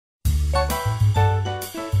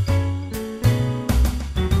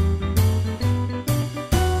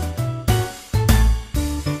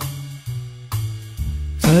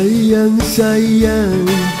sayang, sayang,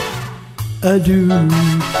 aduh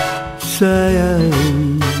sayang,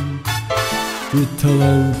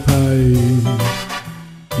 terlampai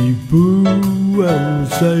dibuang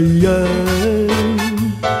sayang.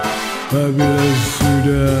 Apabila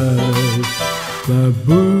sudah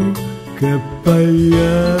mabuk kepayan,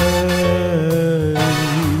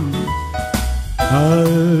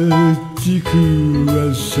 hatiku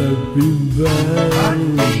rasa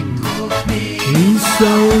bimbang,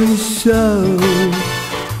 risau, risau,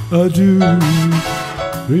 aduh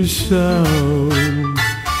risau.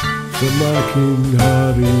 Semakin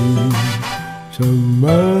hari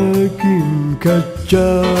semakin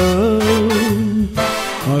kacau,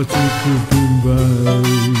 hatiku bimbang,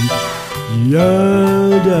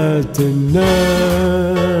 tiada tenang.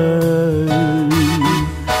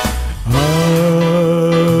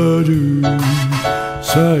 Aduh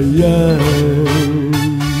sayang,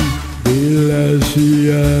 bila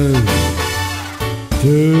siang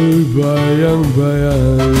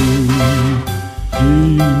terbayang-bayang,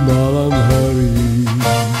 di malam hari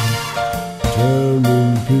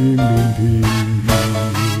termimpi-mimpi,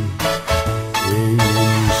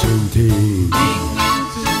 ingin senting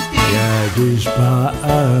gadis Pak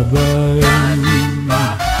Abang.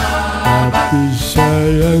 Tapi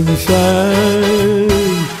sayang,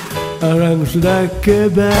 sayang, orang sudah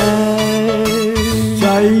kebal.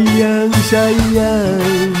 Sayang,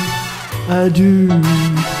 sayang, aduh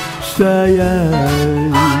sayang,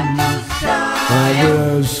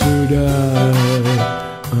 apabila sudah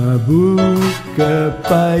mabuk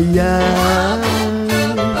kepayan,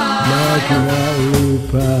 makin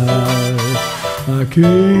lupa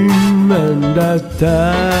makin mendatang.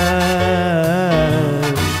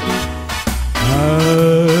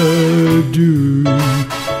 Aduh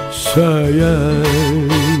sayang,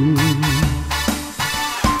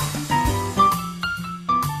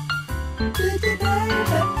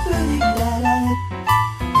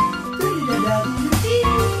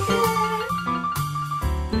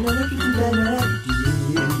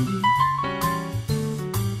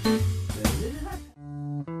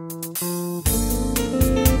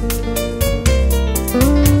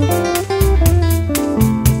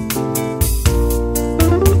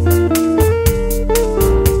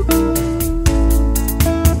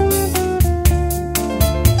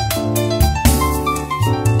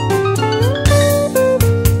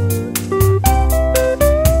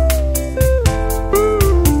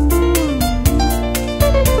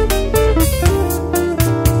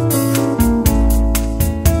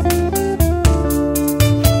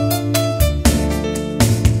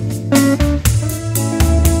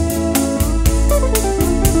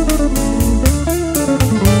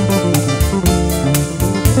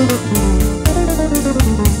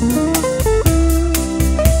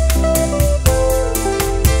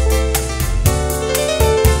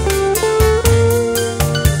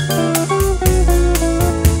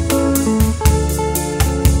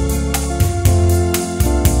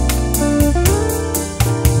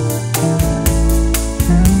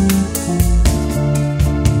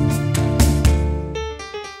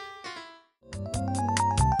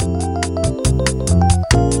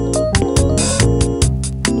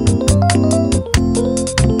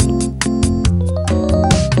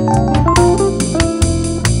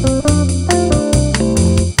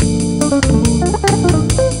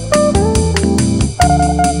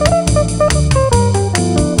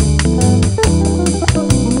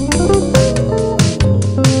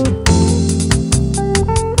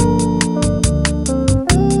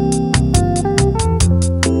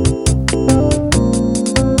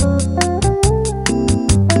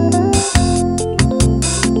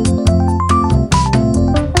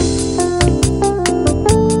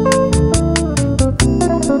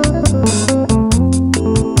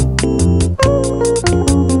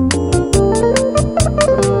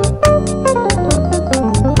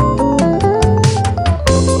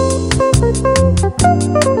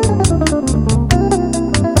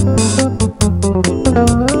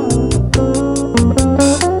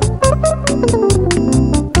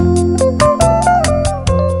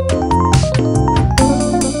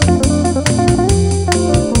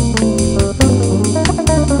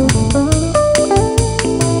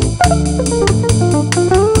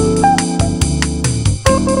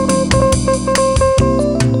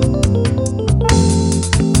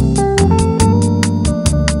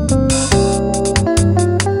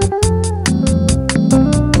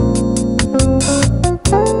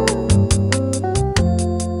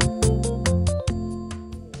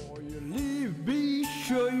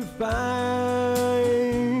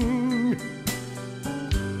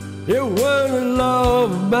 You wanna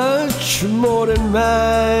love much, much more than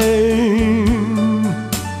mine.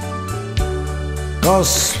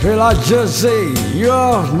 'Cause will I just say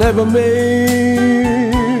you're never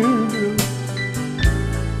made?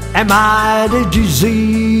 Am I that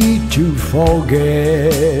easy to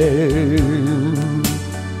forget?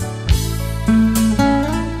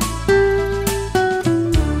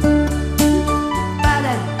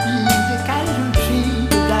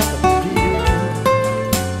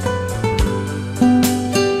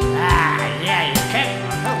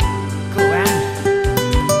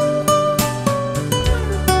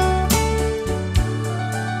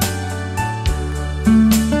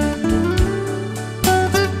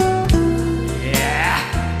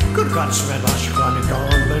 Met was gewoon niet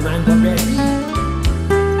gewoon bij mijn baby.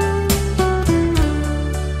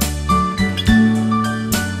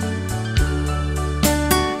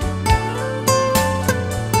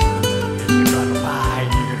 You're gonna find,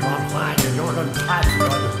 you're gonna touch, you're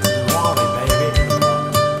gonna want it, baby.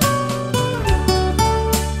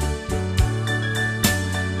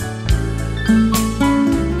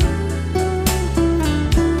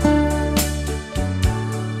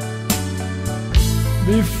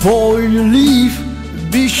 Before you leave,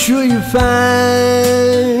 be sure you find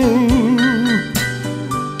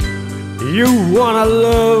you wanna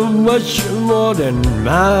love much more than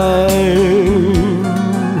mine.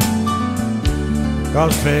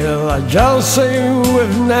 'Cause Phil, I just say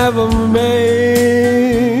we've never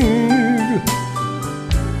made.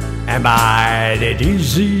 Am I that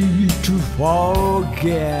easy to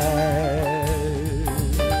forget?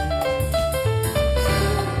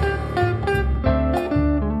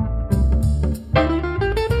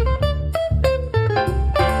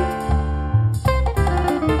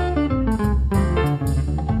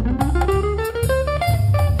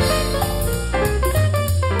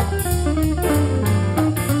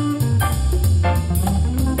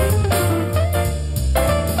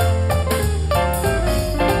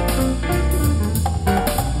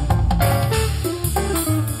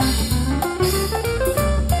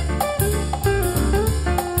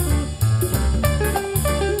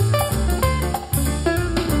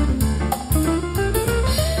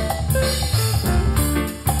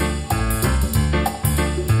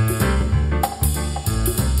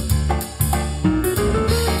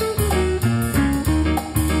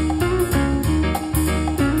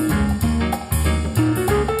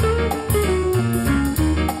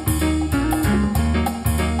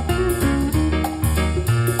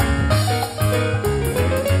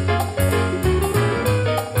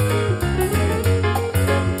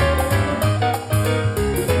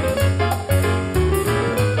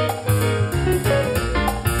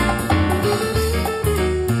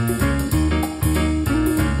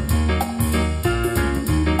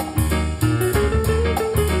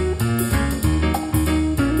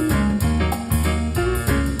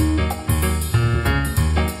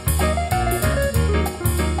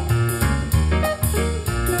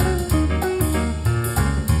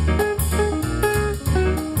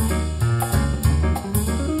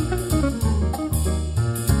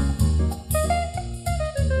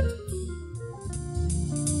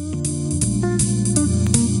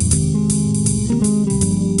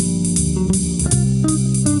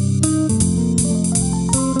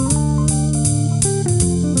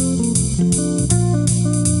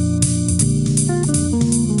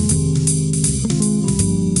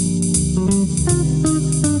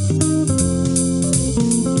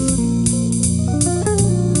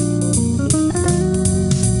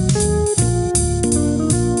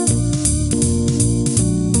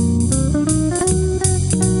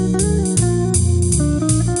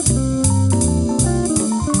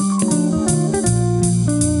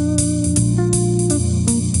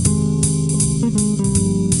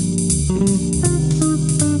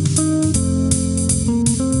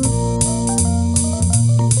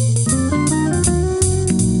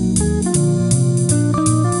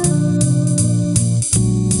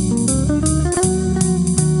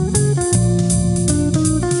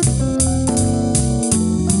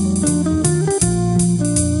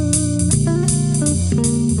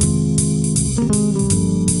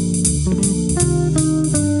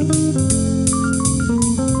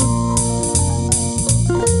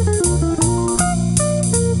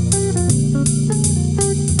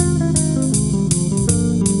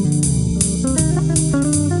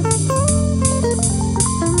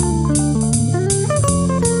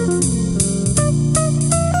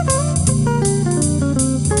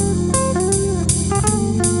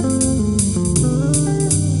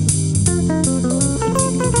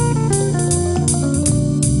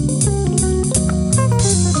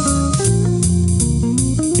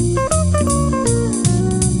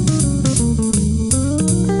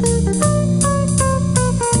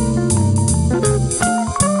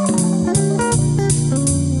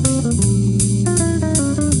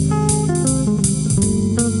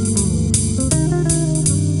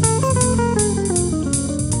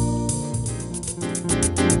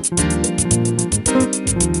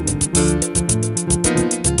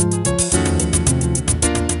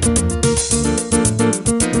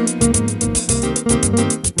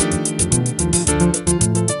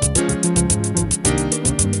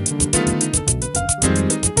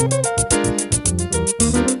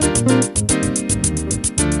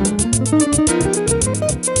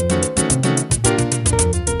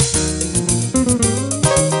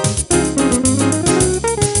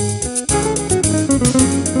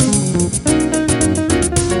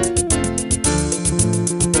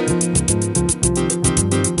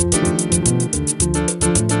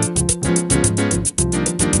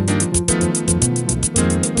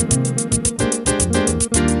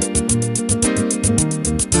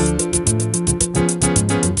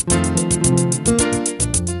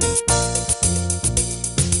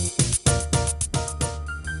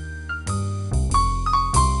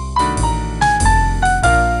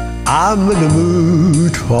 I'm in the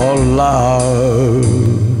mood for love,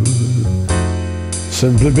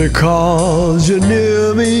 simply because you're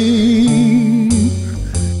near me.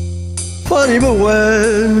 Funny, but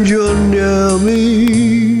when you're near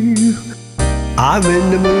me, I'm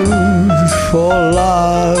in the mood for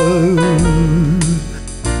love.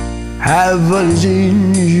 Heaven is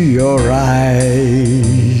in your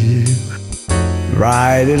eyes,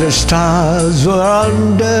 bright as the stars are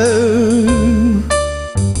under.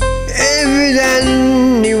 If it's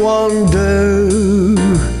any wonder,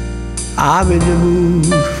 I'm in the mood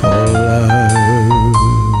for love.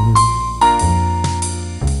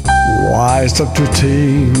 Why stop to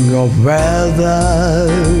think of whether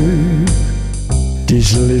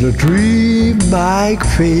this little dream might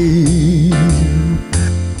fade?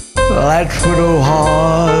 Let's put our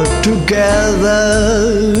heart together.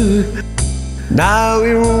 Now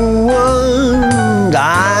we're one,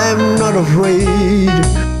 I'm not afraid.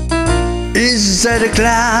 Is that a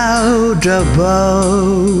cloud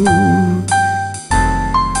above?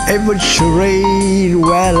 If it should rain,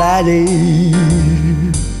 well I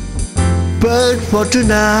need. But for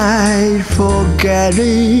tonight, forget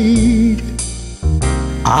it.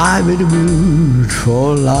 I'm in the mood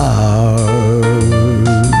for love.